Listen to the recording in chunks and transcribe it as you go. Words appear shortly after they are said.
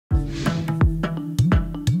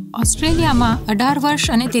ઓસ્ટ્રેલિયામાં 18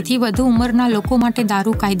 વર્ષ અને તેથી વધુ ઉંમરના લોકો માટે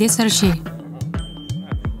દારૂ કાયદેસર છે.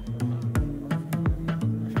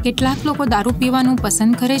 કેટલાક લોકો દારૂ પીવાનું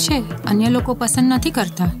પસંદ કરે છે, અન્ય લોકો પસંદ નથી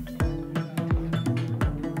કરતા.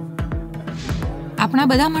 આપણા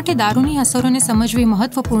બધા માટે દારૂની અસરોને સમજવી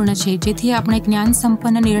મહત્વપૂર્ણ છે, જેથી આપણે જ્ઞાન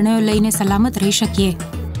સંપન્ન નિર્ણયો લઈને સલામત રહી શકીએ.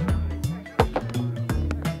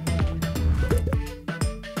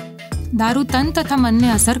 દારૂ તન તથા મનને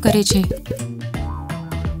અસર કરે છે.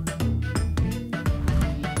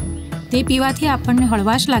 તે પીવાથી આપણને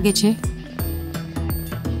હળવાશ લાગે છે,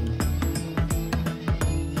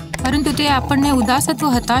 પરંતુ તે આપણને ઉદાસ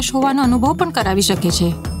અથવા હતાશ હોવાનો અનુભવ પણ કરાવી શકે છે.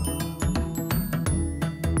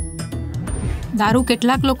 દારૂ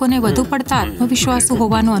કેટલાક લોકોને વધુ પડતા આત્મવિશ્વાસુ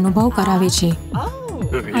હોવાનો અનુભવ કરાવે છે,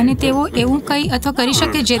 અને તેઓ એવું કંઈ અથવા કરી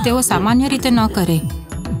શકે જે તેઓ સામાન્ય રીતે ન કરે.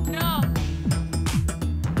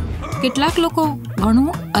 કેટલાક લોકો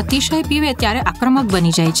ઘણું અતિશય પીવે ત્યારે આક્રમક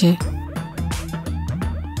બની જાય છે.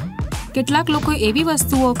 કેટલાક લોકો એવી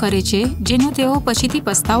વસ્તુઓ કરે છે જેનો તેઓ પછીથી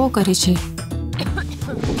પસ્તાવો કરે છે.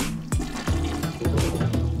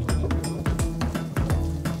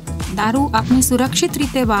 દારૂ આપણી સુરક્ષિત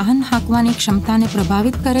રીતે વાહન હાંકવાની ક્ષમતાને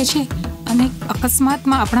પ્રભાવિત કરે છે અને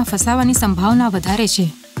અકસ્માતમાં આપણા ફસાવાની સંભાવના વધારે છે.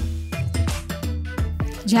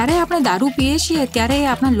 જ્યારે આપણે દારૂ પીએ છીએ ત્યારે એ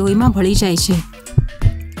આપણા લોહીમાં ભળી જાય છે.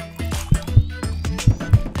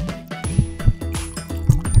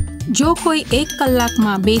 જો કોઈ 1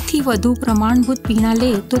 કલાકમાં 2 થી વધુ પ્રમાણભૂત પીણા લે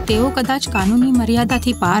તો તેઓ કદાચ કાનૂની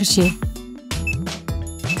મર્યાદાથી પાર છે.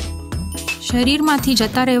 શરીરમાંથી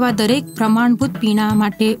જતા રહેવા દરેક પ્રમાણભૂત પીણા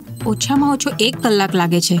માટે ઓછામાં ઓછો 1 કલાક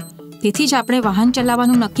લાગે છે. તેથી જ આપણે વાહન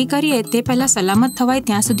ચલાવવાનું નક્કી કરીએ તે પહેલાં સલામત થવાય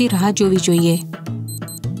ત્યાં સુધી રાહ જોવી જોઈએ.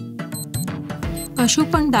 કશું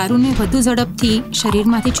પણ દારૂને વધુ ઝડપથી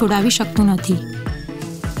શરીરમાંથી છોડાવી શકતું નથી.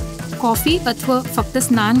 કોફી અથવા ફક્ત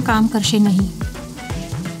સ્નાન કામ કરશે નહીં.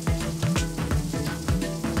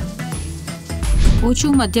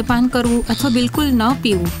 ઓછું મદ્યપાન કરવું અથવા બિલકુલ ન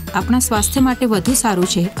પીવું આપણા સ્વાસ્થ્ય માટે વધુ સારું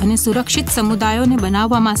છે અને સુરક્ષિત સમુદાયોને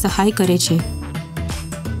બનાવવામાં સહાય કરે છે.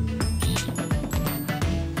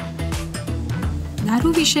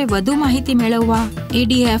 દારૂ વિશે વધુ માહિતી મેળવવા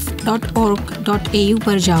adf.org.au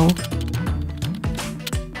પર જાઓ.